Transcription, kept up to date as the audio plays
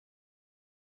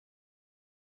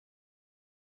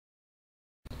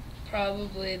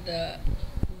Probably the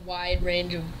wide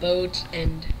range of boats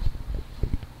and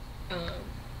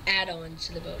add-ons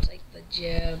to the boats, like the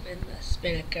jib and the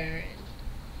spinnaker and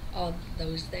all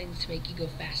those things to make you go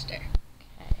faster.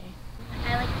 Okay.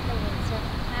 I like the windsurf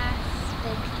class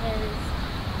because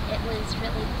it was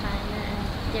really fun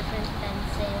and different than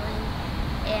sailing,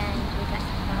 and we got to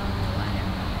fall in the water.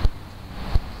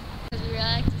 Because we really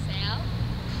like to sail,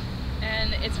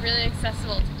 and it's really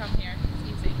accessible to come here.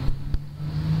 It's easy.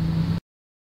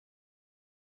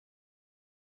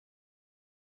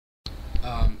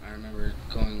 I remember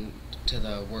going to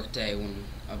the work day when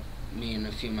me and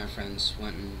a few of my friends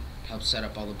went and helped set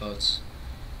up all the boats,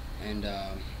 and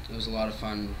it was a lot of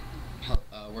fun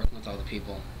working with all the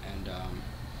people and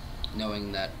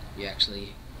knowing that you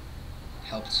actually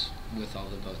helped with all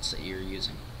the boats that you're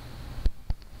using.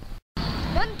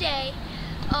 One day,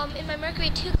 in my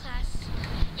Mercury 2 class,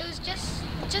 it was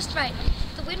just right.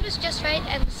 The wind was just right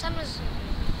and the sun was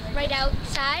right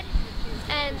outside,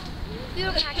 and we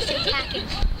were practicing tacking.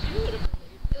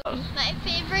 My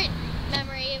favorite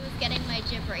memory was getting my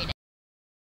jib rated.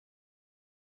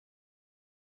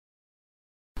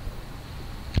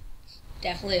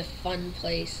 Definitely a fun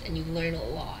place, and you learn a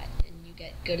lot, and you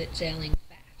get good at sailing.